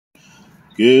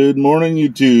Good morning,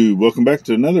 YouTube. Welcome back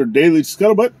to another Daily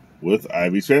Scuttlebutt with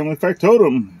Ivy's Family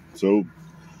Factotum. So,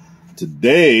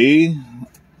 today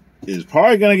is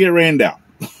probably going to get rained out.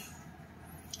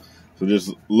 So,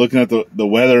 just looking at the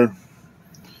weather,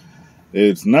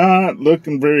 it's not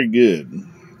looking very good.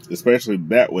 Especially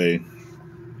that way,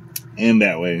 and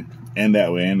that way, and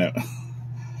that way, and that way.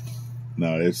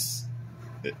 No,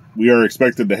 we are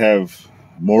expected to have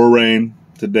more rain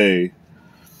today.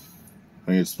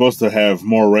 I mean, it's supposed to have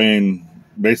more rain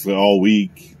basically all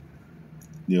week.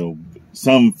 You know,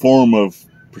 some form of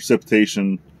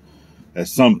precipitation at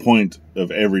some point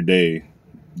of every day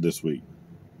this week.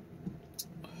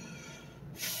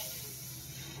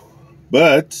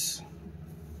 But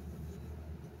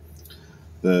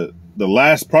the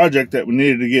last project that we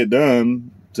needed to get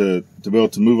done to be able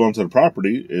to move on to the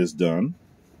property is done.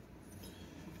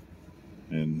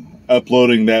 And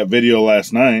uploading that video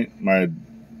last night, my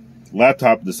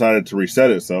laptop decided to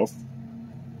reset itself.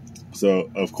 So,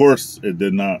 of course, it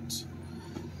did not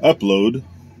upload.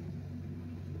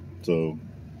 So,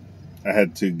 I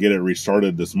had to get it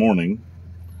restarted this morning.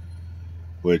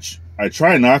 Which, I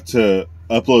try not to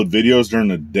upload videos during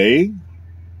the day.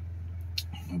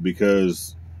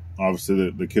 Because, obviously,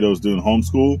 the kiddo's doing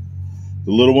homeschool.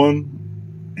 The little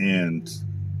one. And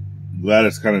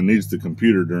Gladys kind of needs the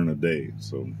computer during the day.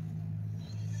 So,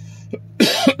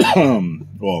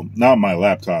 well, not my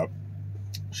laptop.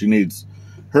 She needs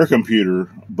her computer,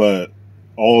 but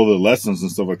all the lessons and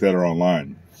stuff like that are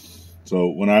online. So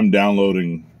when I'm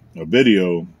downloading a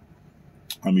video,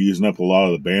 I'm using up a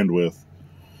lot of the bandwidth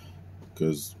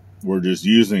because we're just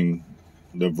using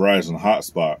the Verizon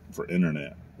hotspot for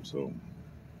internet. So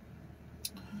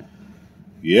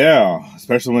yeah,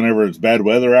 especially whenever it's bad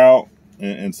weather out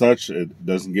and such, it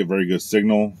doesn't get very good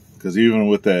signal. Because even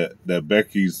with that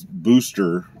Becky's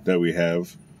booster that we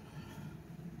have,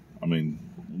 I mean,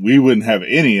 we wouldn't have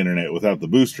any internet without the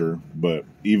booster. But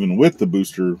even with the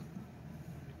booster,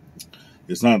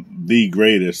 it's not the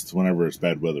greatest whenever it's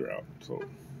bad weather out. So,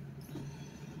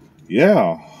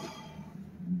 yeah.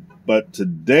 But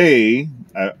today,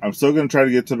 I'm still going to try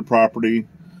to get to the property.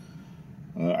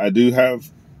 I do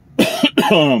have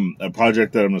a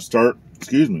project that I'm going to start.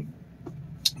 Excuse me.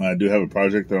 I do have a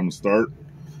project that I'm going to start.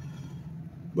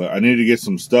 But I need to get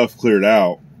some stuff cleared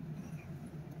out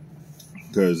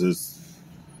because it's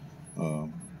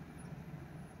kind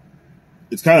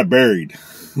of buried.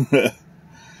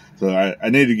 So I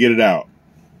need to get it out.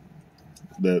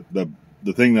 The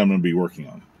thing that I'm going to be working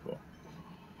on. So,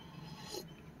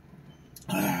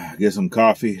 get some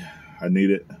coffee. I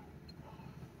need it.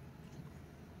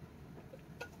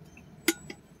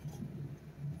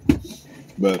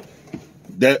 But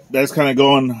that's kind of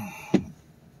going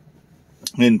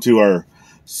into our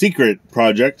secret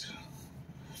project.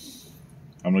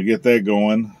 I'm going to get that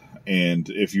going. And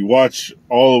if you watch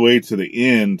all the way to the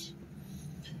end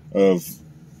of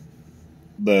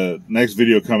the next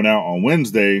video coming out on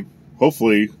Wednesday,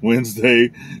 hopefully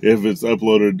Wednesday, if it's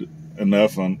uploaded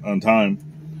enough on time,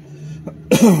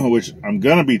 which I'm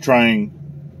going to be trying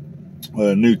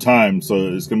a new time.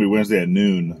 So it's going to be Wednesday at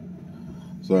noon.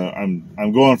 So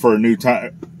I'm going for a new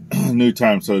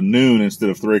time, so noon instead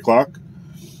of 3 o'clock.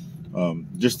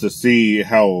 Just to see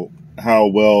how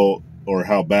well or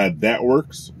how bad that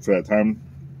works for that time.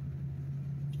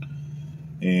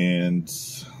 And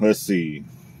let's see.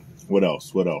 What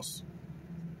else?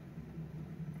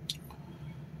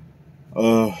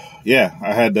 Yeah,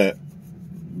 I had that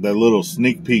little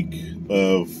sneak peek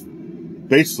of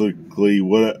basically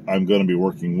what I'm going to be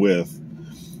working with,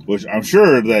 which I'm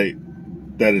sure that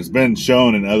has been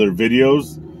shown in other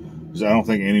videos, because I don't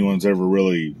think anyone's ever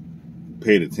really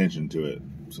paid attention to it.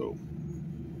 So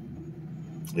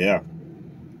yeah,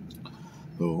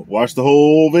 so watch the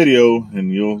whole video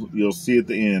and you'll see at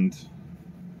the end.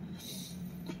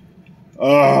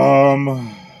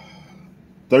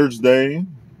 Thursday,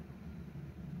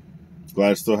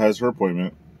 Gladys still has her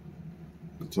appointment.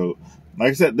 So like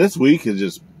I said, this week is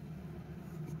just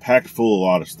packed full of a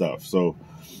lot of stuff. So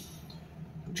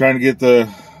trying to get the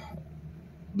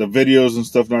videos and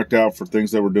stuff knocked out for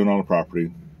things that we're doing on the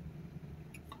property.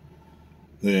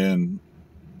 Then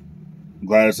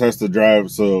Gladys has to drive,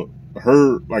 so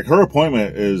her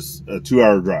appointment is a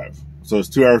 2-hour drive. So it's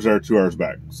 2 hours there, 2 hours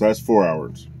back. So that's 4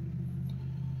 hours.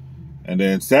 And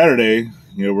then Saturday,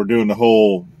 we're doing the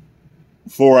whole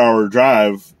 4-hour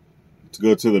drive to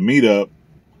go to the meetup.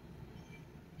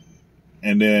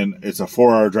 And then it's a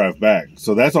 4-hour drive back.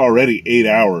 So that's already 8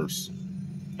 hours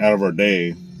out of our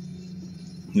day.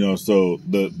 So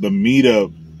the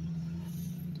meetup,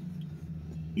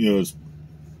 is,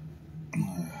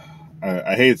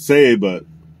 I hate to say it, but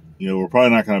we're probably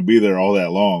not going to be there all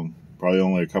that long. Probably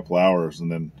only a couple hours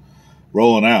and then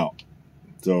rolling out.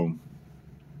 So,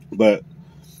 but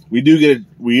we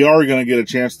are going to get a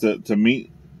chance to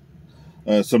meet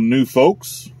some new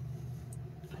folks,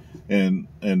 and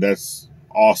that's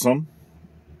awesome.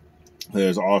 That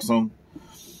is awesome,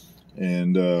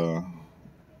 and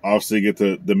obviously get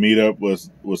to meet up with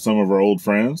some of our old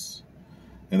friends,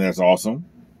 and that's awesome.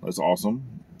 That's awesome.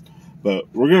 But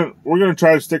we're gonna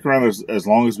try to stick around as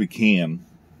long as we can,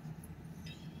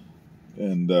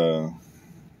 and I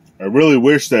really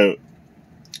wish that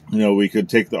we could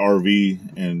take the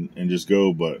RV and just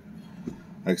go, but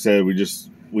like I said,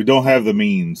 we don't have the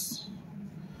means.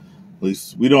 At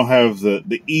least we don't have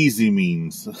the easy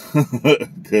means,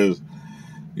 because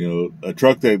a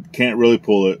truck that can't really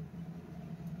pull it,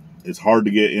 it's hard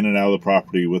to get in and out of the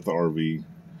property with the RV,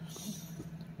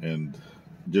 and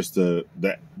just the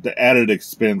added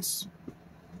expense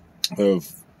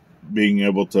of being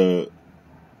able to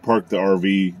park the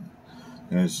RV,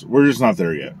 and we're just not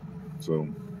there yet. So,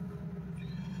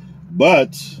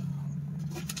 but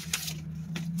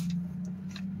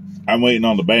I'm waiting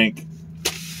on the bank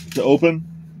to open,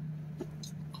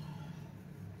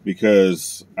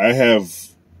 because I have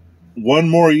one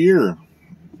more year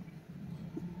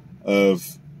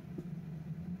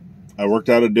I worked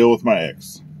out a deal with my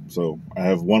ex. So I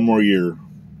have one more year,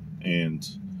 and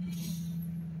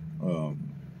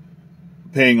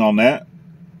paying on that,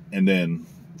 and then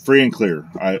free and clear.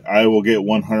 I will get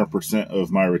 100%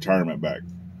 of my retirement back.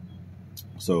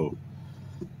 So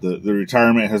the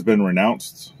retirement has been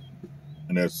renounced,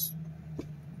 and that's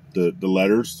the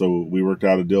letters. So we worked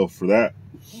out a deal for that,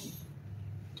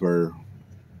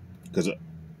 because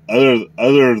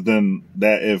other than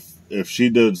that, if she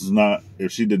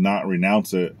did not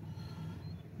renounce it,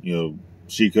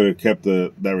 she could have kept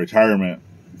that retirement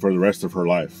for the rest of her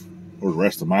life, or the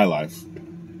rest of my life,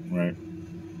 right?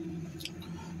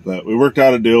 But we worked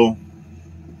out a deal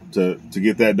to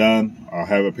get that done. I'll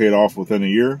have it paid off within a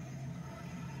year,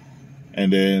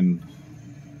 and then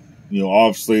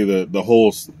obviously the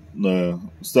whole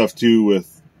stuff too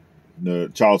with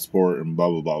the child support and blah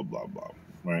blah blah blah blah,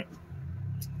 right?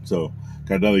 So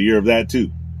got another year of that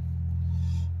too.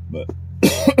 But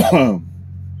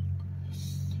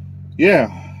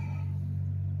yeah.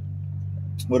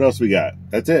 What else we got?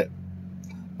 That's it.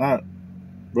 Not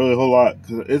really a whole lot,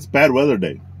 because it's bad weather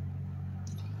day.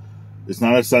 It's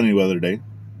not a sunny weather day.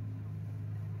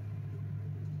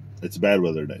 It's a bad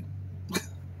weather day.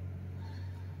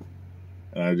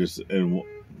 And I just in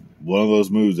one of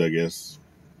those moods, I guess,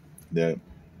 that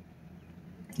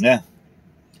yeah,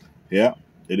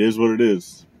 it is what it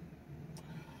is.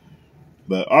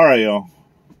 But all right, y'all.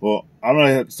 Well, I'm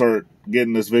gonna have to start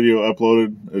getting this video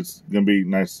uploaded. It's gonna be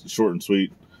nice, short and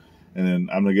sweet, and then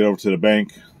I'm gonna get over to the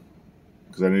bank,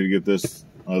 because I need to get this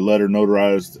letter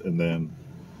notarized, and then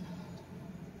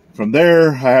from there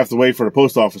I have to wait for the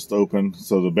post office to open.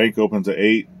 So the bank opens at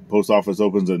 8, post office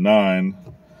opens at 9.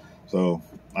 So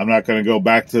I'm not gonna go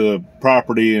back to the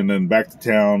property and then back to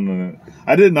town. And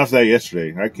I did enough of that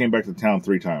yesterday. I came back to town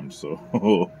 3 times.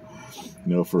 So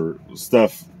for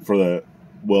stuff for the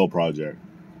well project.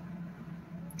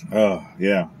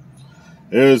 Yeah,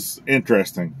 it was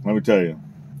interesting, let me tell you.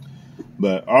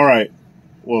 But all right,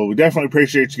 well, we definitely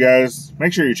appreciate you guys.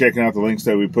 Make sure you're checking out the links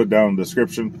that we put down in the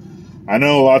description. I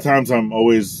know a lot of times I'm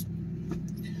always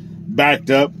backed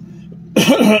up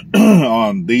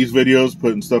on these videos,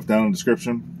 putting stuff down in the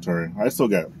description. Sorry, I still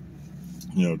got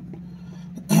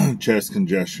chest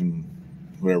congestion,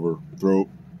 whatever, throat.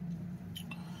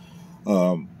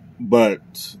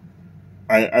 But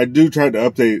I do try to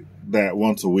update that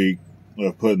once a week,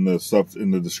 of putting the stuff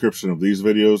in the description of these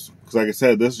videos, because like I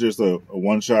said, this is just a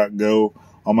one-shot go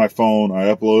on my phone. I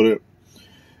upload it,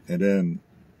 and then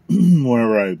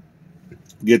whenever I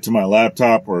get to my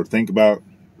laptop, or think about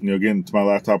getting to my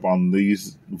laptop on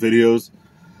these videos,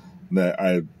 that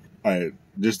I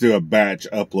just do a batch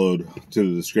upload to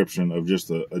the description of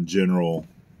just a general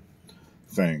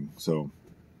thing. So,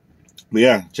 but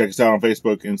yeah, check us out on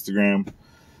Facebook, Instagram.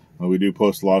 We do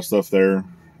post a lot of stuff there.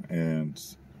 And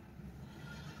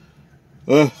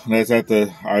that's at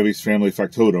the Ivy's Family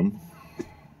Factotum.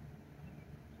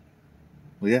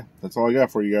 Well, yeah, that's all I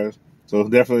got for you guys. So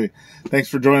definitely, thanks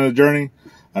for joining the journey.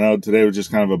 I know today was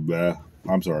just kind of a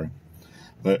I'm sorry.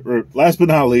 But last but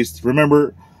not least,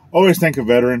 remember, always thank a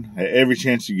veteran at every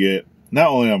chance you get, not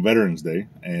only on Veterans Day.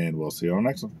 And we'll see you on the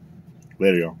next one.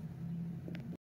 Later, y'all.